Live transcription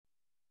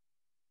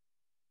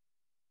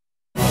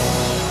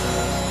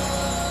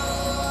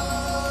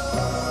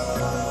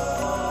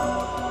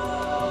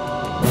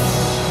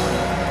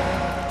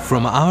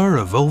From our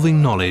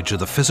evolving knowledge of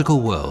the physical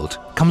world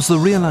comes the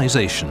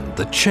realization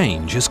that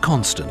change is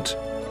constant.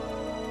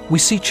 We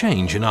see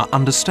change in our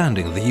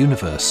understanding of the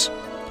universe,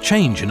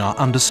 change in our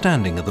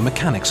understanding of the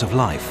mechanics of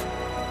life.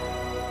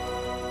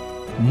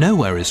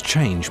 Nowhere is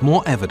change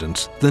more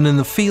evident than in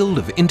the field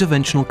of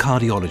interventional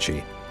cardiology,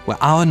 where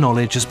our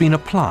knowledge has been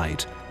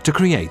applied to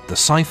create the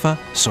Cypher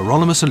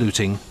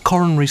sirolimus-eluting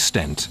coronary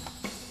stent.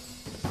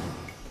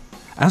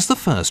 As the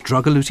first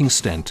drug-eluting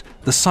stent,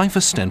 the Cypher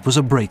stent was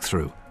a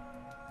breakthrough.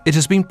 It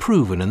has been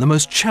proven in the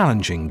most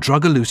challenging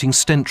drug-eluting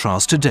stent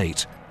trials to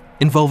date,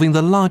 involving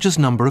the largest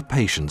number of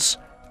patients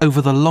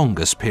over the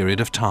longest period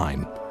of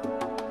time.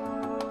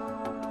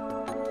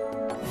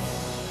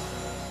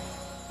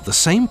 The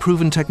same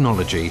proven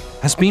technology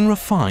has been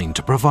refined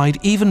to provide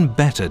even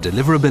better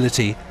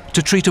deliverability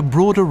to treat a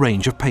broader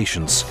range of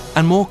patients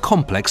and more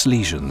complex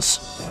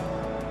lesions.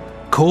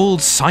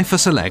 Called Cypher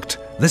Select,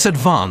 this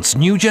advanced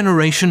new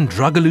generation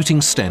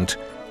drug-eluting stent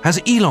has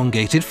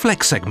elongated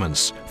flex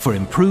segments for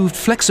improved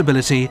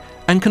flexibility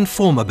and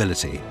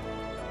conformability.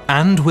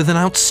 And with an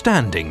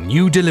outstanding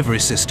new delivery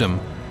system,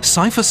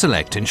 Cypher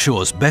Select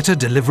ensures better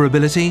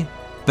deliverability,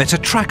 better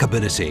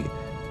trackability,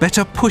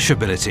 better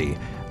pushability,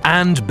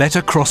 and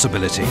better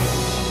crossability.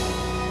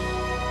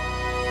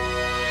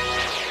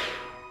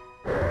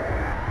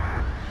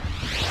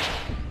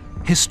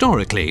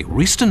 Historically,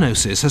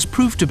 restenosis has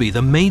proved to be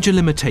the major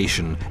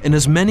limitation in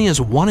as many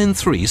as 1 in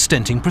 3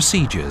 stenting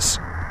procedures.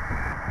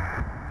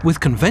 With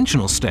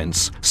conventional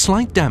stents,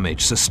 slight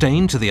damage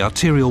sustained to the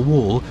arterial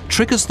wall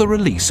triggers the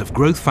release of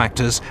growth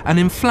factors and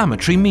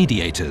inflammatory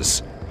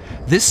mediators.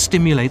 This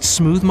stimulates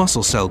smooth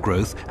muscle cell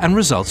growth and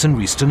results in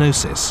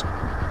restenosis.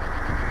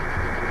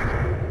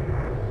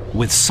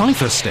 With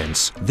Cypher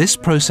stents, this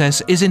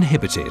process is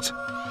inhibited.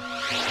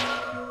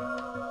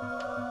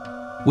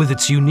 With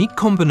its unique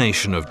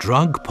combination of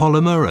drug,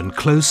 polymer and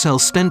closed-cell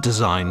stent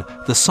design,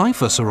 the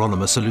Cypher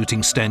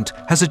sirolimus-eluting stent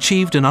has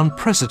achieved an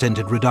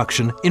unprecedented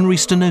reduction in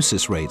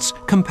restenosis rates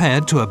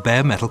compared to a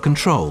bare metal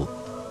control.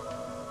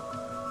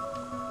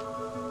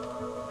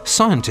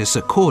 Scientists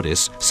at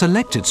Cordis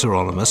selected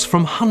sirolimus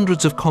from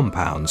hundreds of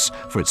compounds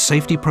for its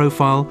safety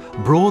profile,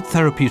 broad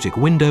therapeutic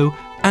window,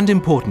 and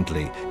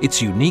importantly,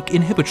 its unique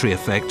inhibitory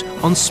effect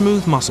on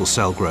smooth muscle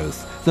cell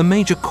growth, the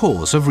major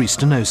cause of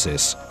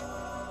restenosis.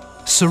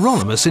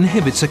 Sirolimus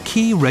inhibits a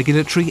key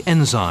regulatory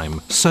enzyme,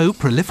 so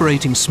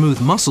proliferating smooth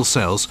muscle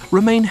cells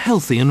remain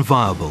healthy and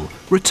viable,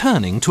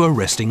 returning to a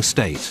resting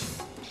state.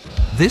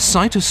 This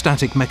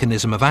cytostatic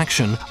mechanism of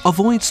action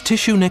avoids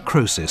tissue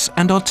necrosis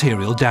and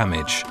arterial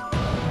damage.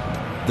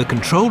 The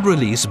controlled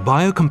release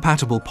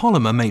biocompatible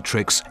polymer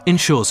matrix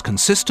ensures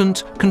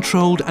consistent,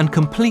 controlled and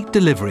complete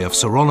delivery of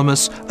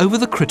sirolimus over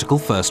the critical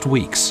first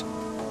weeks.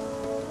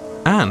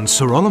 And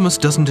sirolimus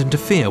doesn't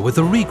interfere with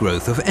the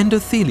regrowth of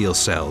endothelial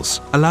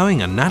cells,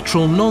 allowing a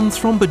natural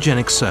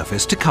non-thrombogenic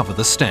surface to cover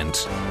the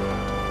stent.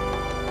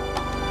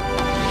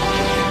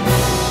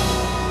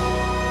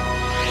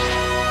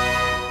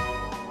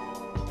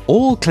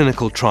 All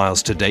clinical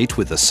trials to date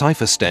with the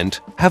Cypher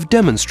stent have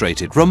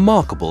demonstrated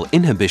remarkable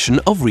inhibition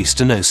of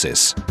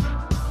restenosis.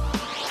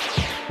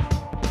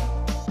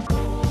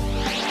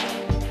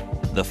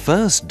 The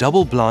first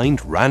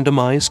double-blind,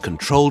 randomized,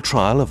 controlled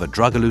trial of a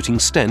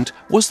drug-eluting stent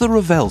was the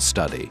Revel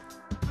study.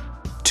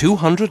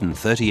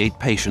 238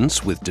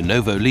 patients with de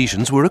novo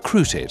lesions were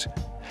recruited,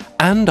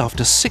 and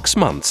after 6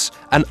 months,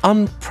 an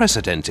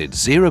unprecedented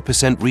 0%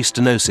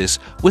 restenosis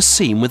was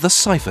seen with the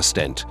Cypher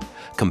stent,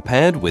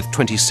 compared with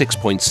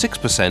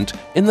 26.6%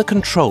 in the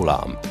control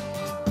arm.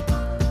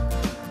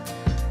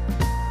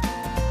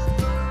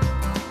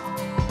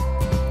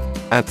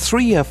 At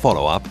 3-year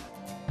follow-up,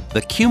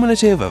 the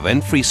cumulative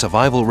event-free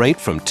survival rate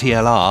from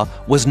TLR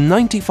was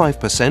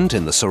 95%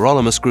 in the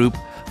sirolimus group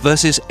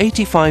versus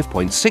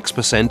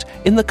 85.6%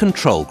 in the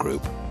control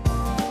group.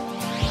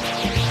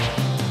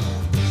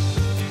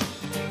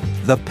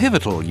 The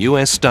pivotal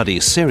US study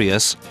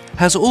Sirius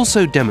has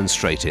also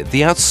demonstrated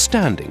the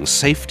outstanding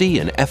safety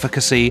and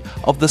efficacy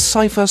of the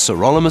Cypher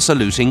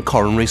sirolimus-eluting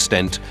coronary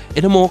stent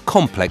in a more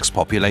complex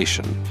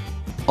population.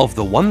 Of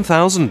the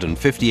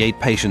 1,058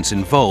 patients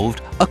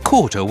involved, a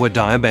quarter were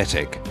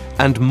diabetic,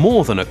 and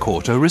more than a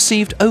quarter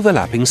received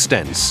overlapping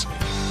stents.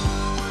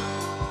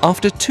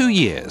 After 2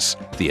 years,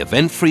 the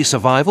event-free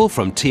survival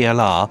from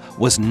TLR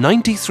was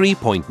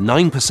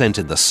 93.9%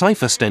 in the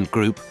Cypher stent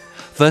group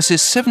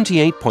versus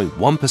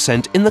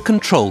 78.1% in the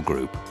control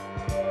group.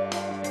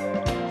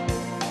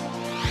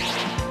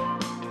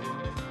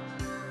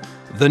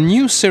 The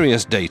new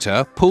Sirius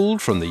data, pulled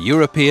from the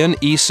European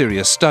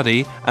E-Sirius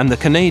study and the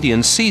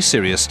Canadian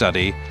C-Sirius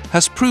study,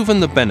 has proven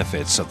the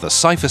benefits of the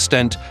Cypher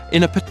stent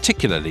in a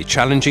particularly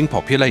challenging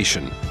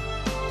population.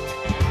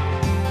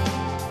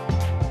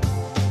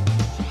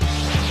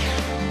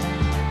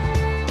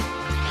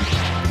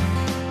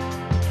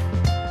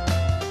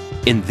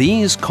 In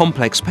these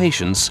complex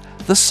patients,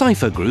 the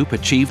Cypher group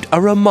achieved a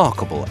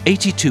remarkable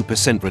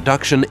 82%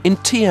 reduction in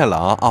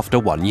TLR after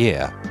 1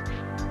 year.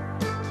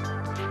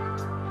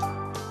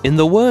 In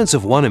the words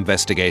of one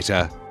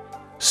investigator,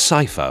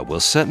 Cypher will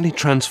certainly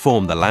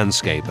transform the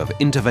landscape of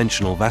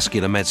interventional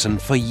vascular medicine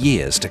for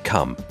years to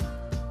come.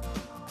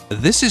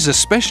 This is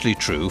especially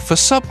true for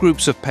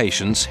subgroups of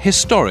patients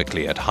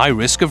historically at high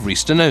risk of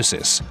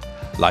restenosis,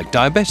 like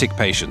diabetic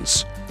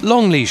patients,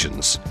 long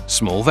lesions,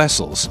 small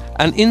vessels,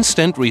 and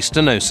in-stent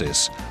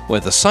restenosis,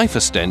 where the Cypher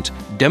stent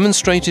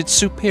demonstrated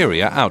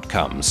superior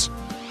outcomes.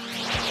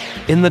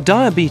 In the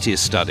diabetes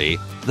study,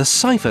 the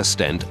Cypher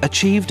stent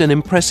achieved an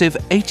impressive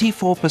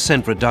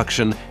 84%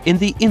 reduction in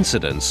the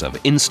incidence of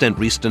in-stent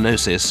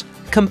restenosis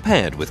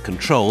compared with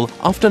control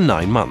after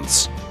 9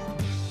 months.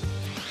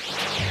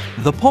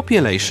 The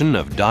population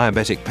of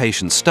diabetic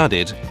patients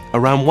studied,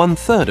 around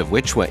 1/3 of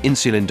which were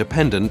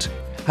insulin-dependent,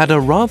 had a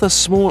rather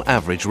small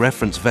average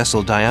reference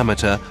vessel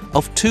diameter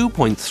of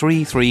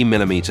 2.33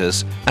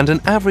 mm and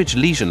an average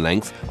lesion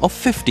length of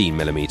 15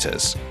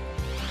 mm.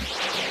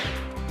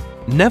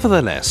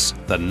 Nevertheless,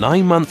 the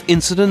 9-month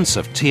incidence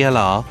of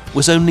TLR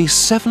was only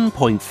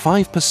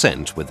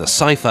 7.5% with the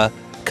Cypher,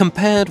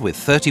 compared with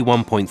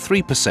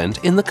 31.3%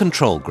 in the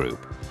control group.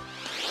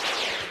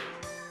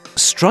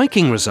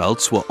 Striking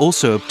results were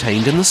also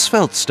obtained in the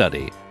SVELT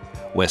study,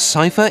 where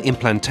Cypher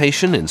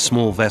implantation in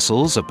small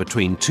vessels of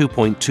between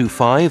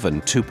 2.25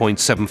 and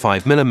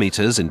 2.75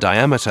 mm in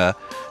diameter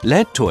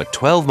led to a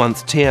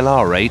 12-month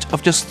TLR rate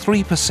of just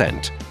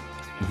 3%.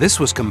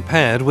 This was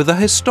compared with a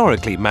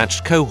historically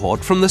matched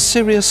cohort from the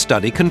Sirius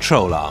study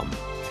control arm.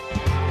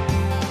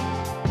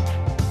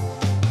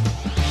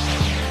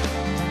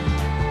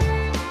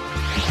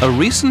 A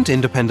recent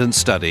independent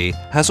study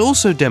has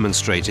also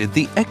demonstrated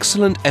the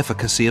excellent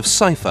efficacy of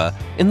Cypher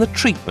in the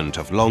treatment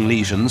of long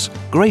lesions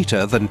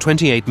greater than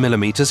 28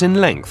 mm in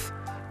length,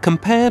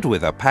 compared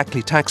with a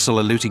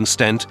paclitaxel-eluting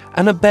stent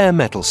and a bare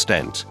metal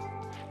stent.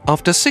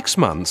 After 6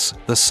 months,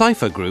 the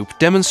Cypher group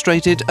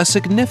demonstrated a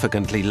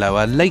significantly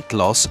lower late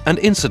loss and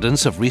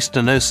incidence of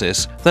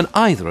restenosis than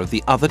either of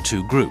the other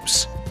 2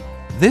 groups.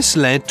 This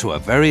led to a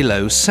very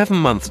low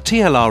 7-month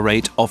TLR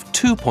rate of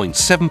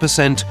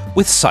 2.7%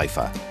 with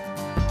Cypher.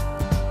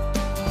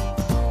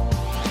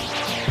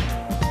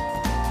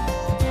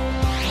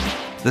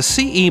 The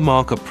CE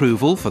mark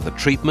approval for the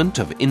treatment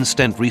of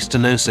in-stent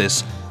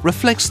restenosis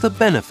reflects the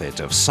benefit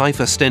of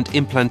Cypher stent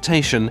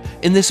implantation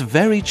in this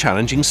very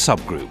challenging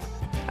subgroup,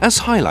 as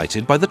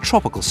highlighted by the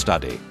TROPICAL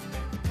study.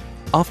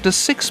 After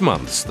 6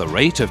 months, the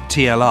rate of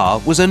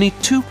TLR was only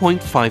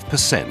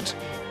 2.5%,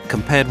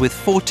 compared with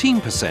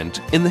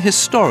 14% in the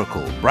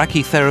historical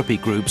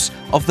brachytherapy groups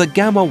of the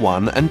Gamma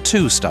 1 and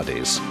 2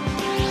 studies.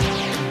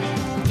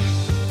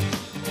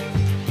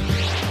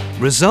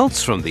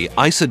 Results from the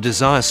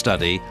ICER-DESIRE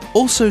study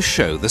also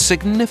show the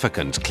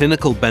significant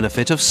clinical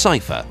benefit of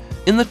Cypher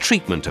in the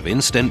treatment of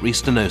in-stent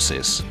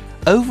restenosis,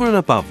 over and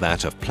above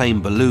that of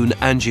plain balloon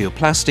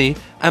angioplasty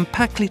and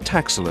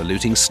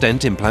paclitaxel-eluting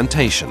stent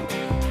implantation.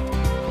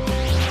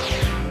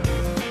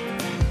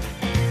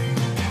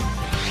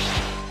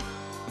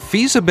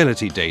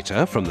 Feasibility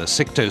data from the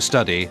SICTO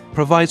study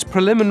provides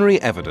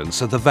preliminary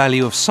evidence of the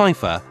value of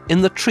Cypher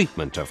in the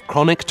treatment of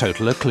chronic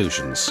total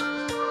occlusions.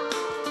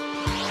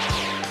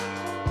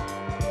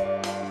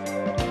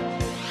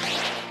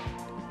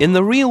 In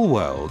the real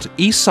world,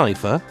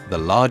 eCypher, the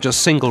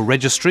largest single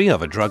registry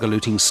of a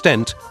drug-eluting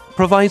stent,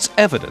 provides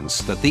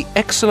evidence that the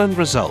excellent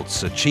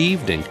results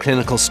achieved in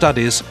clinical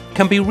studies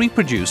can be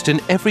reproduced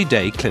in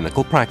everyday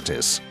clinical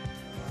practice.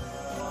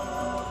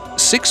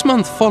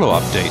 6-month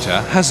follow-up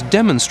data has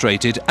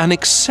demonstrated an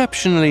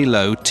exceptionally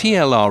low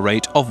TLR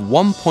rate of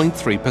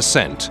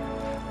 1.3%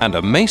 and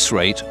a MACE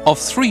rate of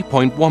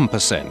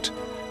 3.1%.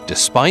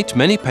 despite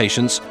many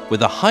patients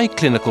with a high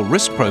clinical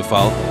risk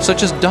profile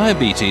such as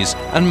diabetes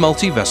and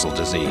multi-vessel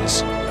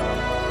disease.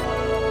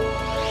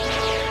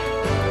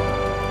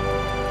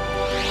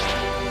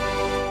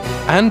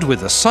 And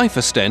with a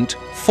Cypher stent,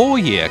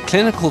 4-year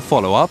clinical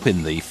follow-up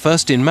in the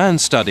first-in-man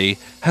study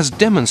has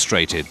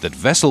demonstrated that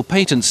vessel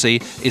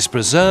patency is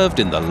preserved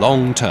in the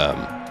long term.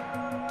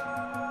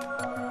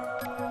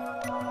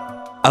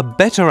 A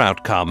better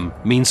outcome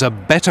means a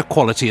better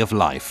quality of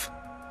life,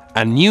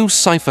 and new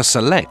Cypher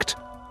Select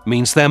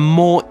means they're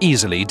more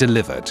easily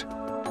delivered.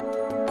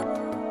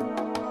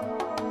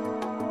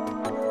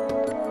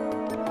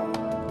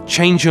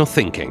 Change your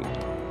thinking.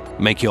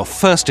 Make your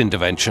first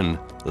intervention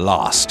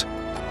last.